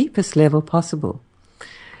on the deepest level possible.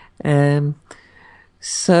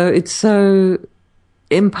 So it's so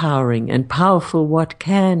empowering and powerful what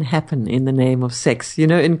can happen in the name of sex,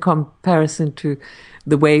 in comparison to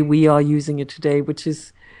the way we are using it today, which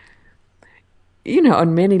is,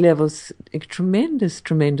 on many levels, a tremendous,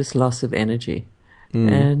 tremendous loss of energy.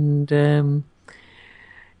 And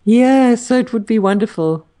yeah, so it would be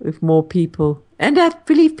wonderful if more people, and I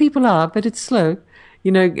believe people are, but it's slow,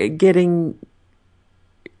 getting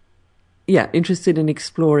interested in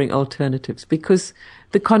exploring alternatives, because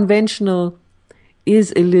the conventional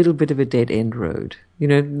is a little bit of a dead end road.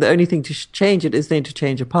 The only thing to change it is then to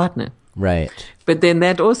change a partner. Right. But then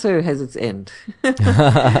that also has its end.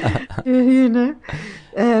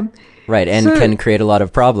 Right, and can create a lot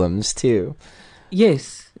of problems too.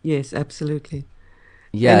 Yes, absolutely.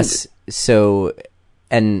 Yes.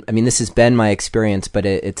 And I mean, this has been my experience, but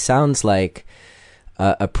it sounds like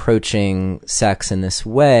approaching sex in this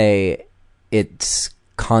way, it's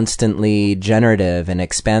constantly generative and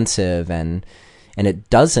expansive, and it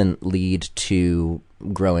doesn't lead to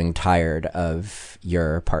growing tired of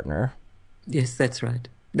your partner. Yes, that's right.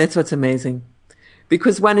 That's what's amazing.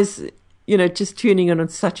 Because one is, just tuning in on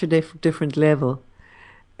such a different level,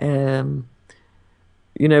 where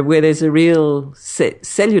there's a real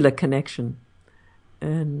cellular connection.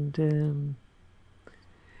 And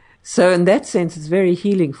so in that sense, it's very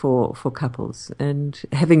healing for couples. And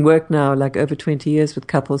having worked now like over 20 years with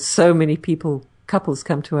couples, so many couples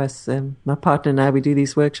come to us. My partner and I, we do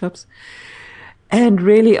these workshops. And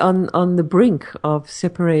really on the brink of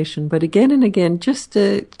separation. But again and again, just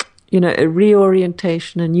a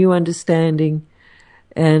reorientation, a new understanding.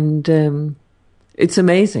 And it's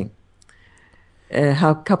amazing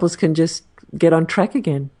how couples can just get on track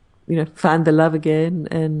again, find the love again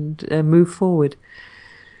and move forward.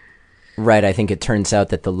 Right. I think it turns out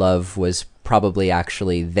that the love was probably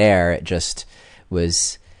actually there. It just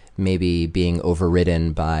was maybe being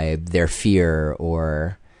overridden by their fear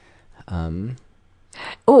or...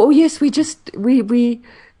 Oh yes, we lose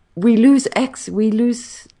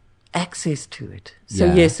access to it. So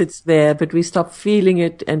yes, it's there, but we stop feeling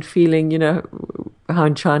it and feeling, how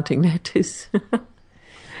enchanting that is.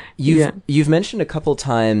 You've mentioned a couple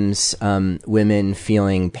times women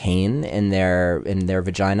feeling pain in their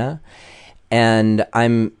vagina, and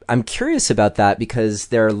I'm curious about that, because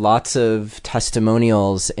there are lots of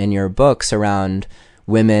testimonials in your books around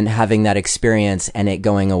women having that experience and it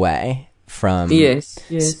going away from. Yes.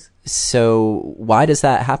 So why does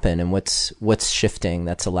that happen, and what's shifting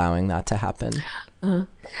that's allowing that to happen? Well,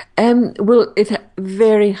 a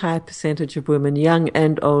very high percentage of women, young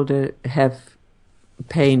and older, have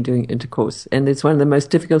pain during intercourse, and it's one of the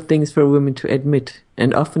most difficult things for a woman to admit.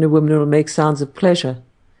 And often a woman will make sounds of pleasure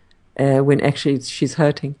when actually she's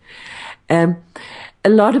hurting. A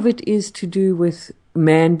lot of it is to do with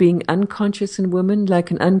man being unconscious in women,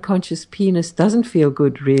 like an unconscious penis doesn't feel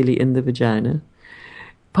good really in the vagina.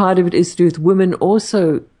 Part of it is to do with women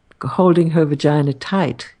also holding her vagina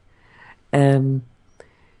tight to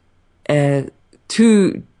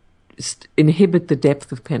inhibit the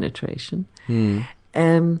depth of penetration.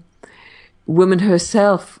 Women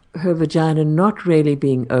herself, her vagina not really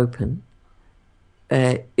being open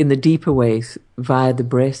in the deeper ways via the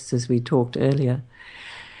breasts, as we talked earlier.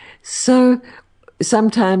 So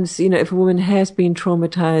sometimes, if a woman has been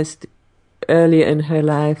traumatized earlier in her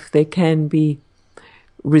life, there can be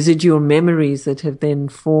residual memories that have then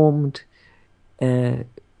formed into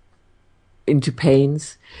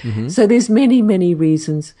pains. So there's many, many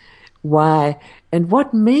reasons why. And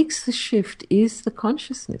what makes the shift is the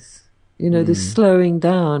consciousness, the slowing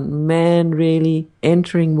down, man really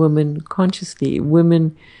entering woman consciously,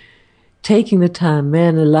 women taking the time,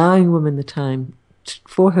 man allowing woman the time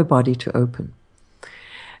for her body to open.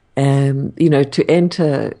 To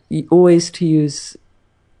enter, always to use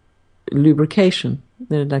lubrication,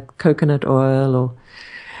 like coconut oil, or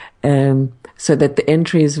so that the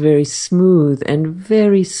entry is very smooth and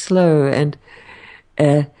very slow, and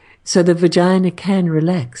so the vagina can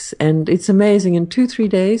relax. And it's amazing, in 2-3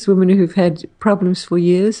 days, women who've had problems for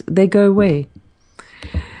years, they go away.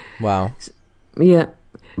 Wow. Yeah.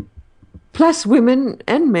 Plus women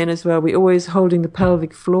and men as well, we're always holding the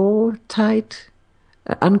pelvic floor tight,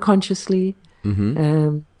 unconsciously.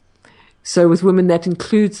 So with women, that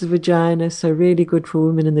includes the vagina. So really good for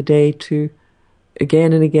women in the day to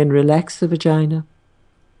again and again relax the vagina.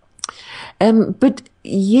 But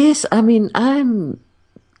yes, I mean,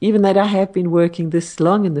 even that I have been working this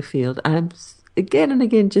long in the field, I'm again and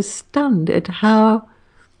again just stunned at how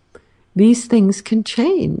these things can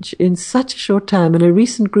change in such a short time. In a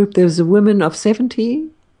recent group, there was a woman of 70.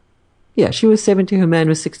 Yeah, she was 70, her man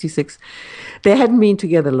was 66. They hadn't been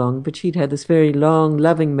together long, but she'd had this very long,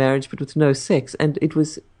 loving marriage, but with no sex. And it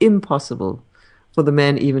was impossible for the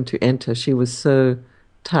man even to enter. She was so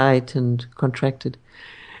tight and contracted.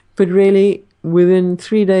 But really, within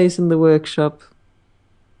 3 days in the workshop,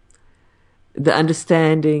 the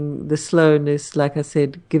understanding, the slowness, like I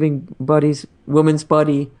said, giving woman's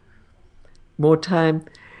body more time.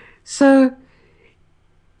 So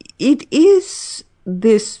it is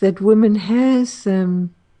this that women has, I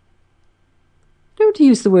don't want to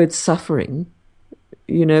use the word suffering,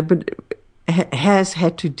 but has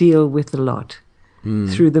had to deal with a lot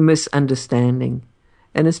through the misunderstanding.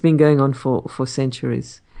 And it's been going on for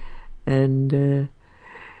centuries. And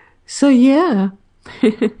so, yeah.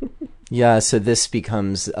 Yeah, so this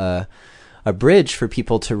becomes a bridge for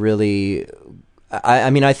people to really... I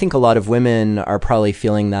mean, I think a lot of women are probably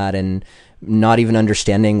feeling that and not even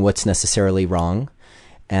understanding what's necessarily wrong.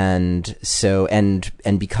 And so, and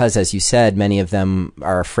because, as you said, many of them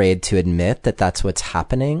are afraid to admit that that's what's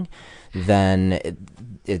happening, then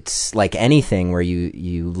it's like anything where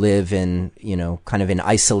you live in, kind of in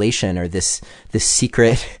isolation, or this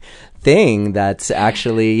secret thing that's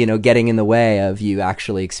actually, getting in the way of you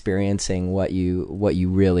actually experiencing what you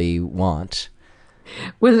really want.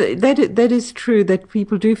 Well, that is true, that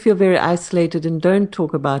people do feel very isolated and don't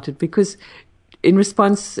talk about it, because in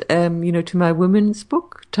response, to my women's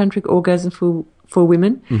book, Tantric Orgasm for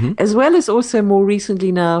Women, as well as also more recently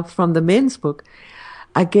now from the men's book,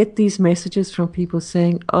 I get these messages from people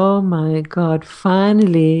saying, "Oh my God,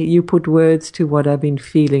 finally you put words to what I've been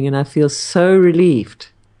feeling, and I feel so relieved."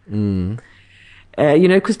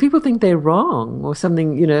 Because people think they're wrong, or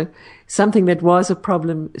something, something that was a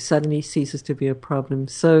problem suddenly ceases to be a problem.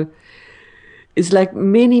 So it's like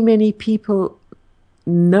many, many people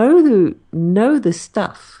know the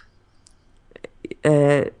stuff,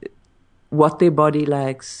 what their body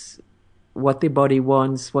likes, what their body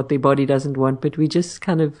wants, what their body doesn't want, but we just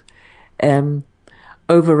kind of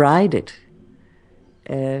override it.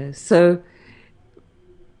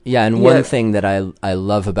 Yeah, and one thing that I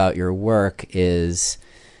love about your work is,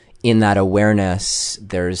 in that awareness,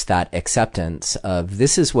 there's that acceptance of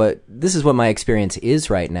this is what my experience is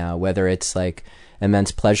right now, whether it's like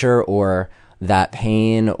immense pleasure or that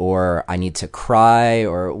pain, or I need to cry,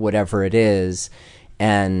 or whatever it is,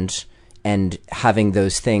 and having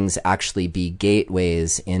those things actually be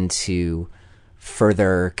gateways into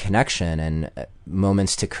further connection and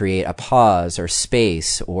moments to create a pause or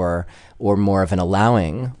space or more of an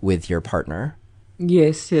allowing with your partner.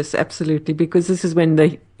 Yes, absolutely. Because this is when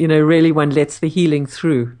really one lets the healing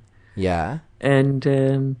through. Yeah. And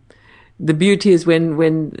the beauty is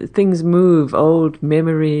when things move, old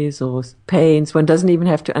memories or pains, one doesn't even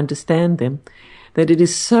have to understand them, that it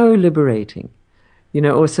is so liberating,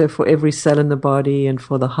 also for every cell in the body and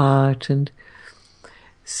for the heart. And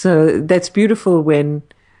so that's beautiful when,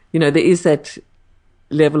 there is that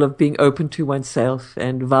level of being open to oneself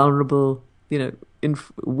and vulnerable,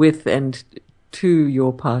 with and to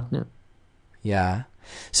your partner. Yeah.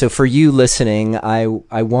 So for you listening, I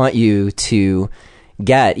want you to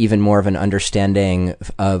get even more of an understanding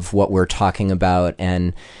of what we're talking about.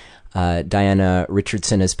 And Diana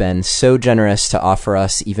Richardson has been so generous to offer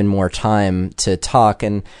us even more time to talk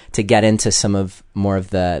and to get into more of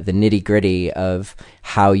the nitty gritty of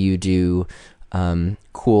how you do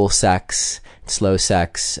cool sex, slow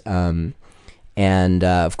sex, and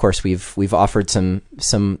of course we've offered some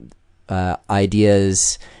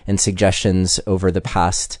ideas and suggestions over the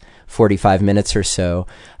past 45 minutes or so.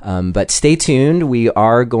 But stay tuned. We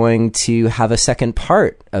are going to have a second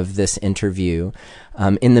part of this interview.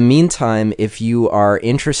 In the meantime, if you are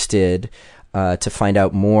interested to find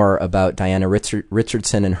out more about Diana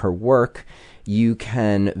Richardson and her work, you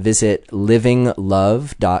can visit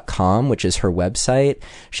livinglove.com, which is her website.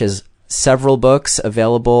 She has several books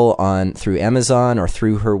available through Amazon or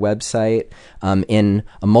through her website, in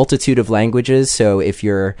a multitude of languages. So if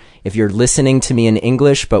you're listening to me in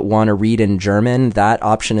English but want to read in German, that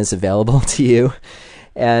option is available to you.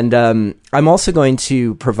 And I'm also going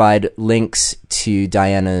to provide links to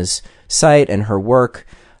Diana's site and her work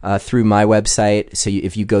through my website. So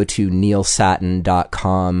if you go to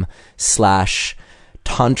neilsattin.com/tantra,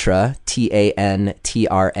 TANTRA,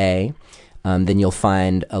 then you'll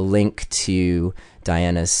find a link to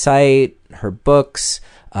Diana's site, her books.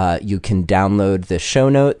 You can download the show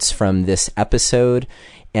notes from this episode.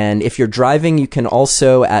 And if you're driving, you can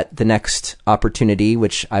also, at the next opportunity,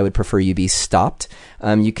 which I would prefer you be stopped,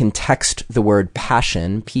 you can text the word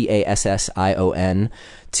passion, PASSION,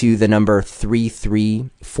 to the number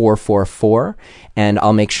 33444, and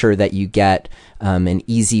I'll make sure that you get an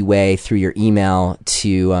easy way through your email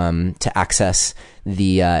to access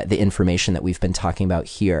the information that we've been talking about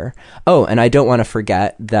here. Oh, and I don't want to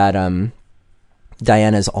forget that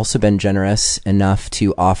Diana's also been generous enough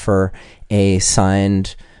to offer a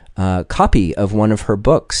signed copy of one of her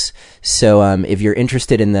books. So if you're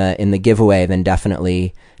interested in the giveaway, then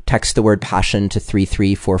definitely text the word passion to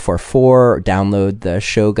 33444, or download the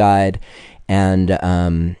show guide,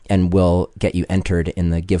 and we'll get you entered in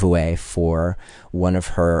the giveaway for one of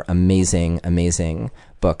her amazing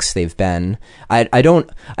books. They've been, I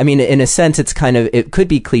mean, in a sense, it could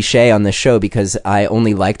be cliche on this show because I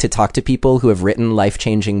only like to talk to people who have written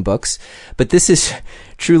life-changing books, but this is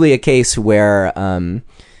truly a case where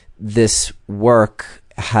this work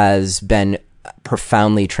has been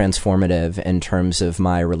profoundly transformative in terms of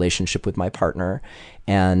my relationship with my partner.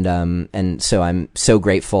 And so I'm so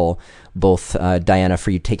grateful, both Diana,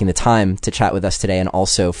 for you taking the time to chat with us today, and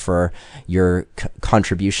also for your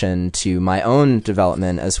contribution to my own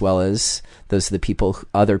development, as well as those of the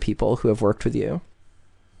other people who have worked with you.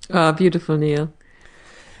 Ah, beautiful, Neil.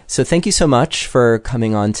 So thank you so much for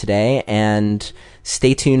coming on today, and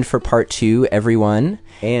stay tuned for part 2, everyone.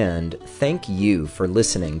 And thank you for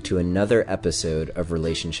listening to another episode of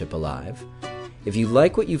Relationship Alive. If you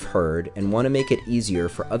like what you've heard and want to make it easier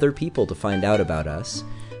for other people to find out about us,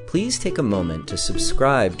 please take a moment to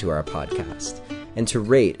subscribe to our podcast and to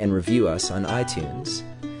rate and review us on iTunes.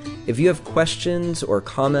 If you have questions or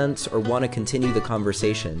comments or want to continue the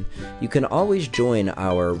conversation, you can always join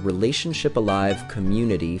our Relationship Alive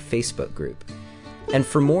community Facebook group. And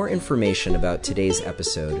for more information about today's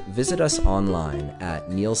episode, visit us online at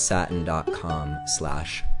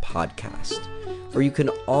neilsattin.com/podcast. Or you can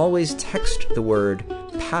always text the word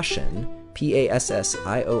passion,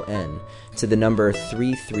 PASSION, to the number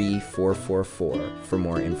 33444 for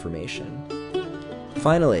more information.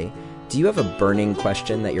 Finally, do you have a burning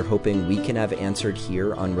question that you're hoping we can have answered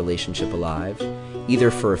here on Relationship Alive,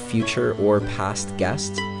 either for a future or past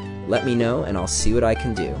guest? Let me know and I'll see what I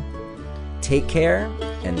can do. Take care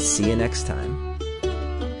and see you next time.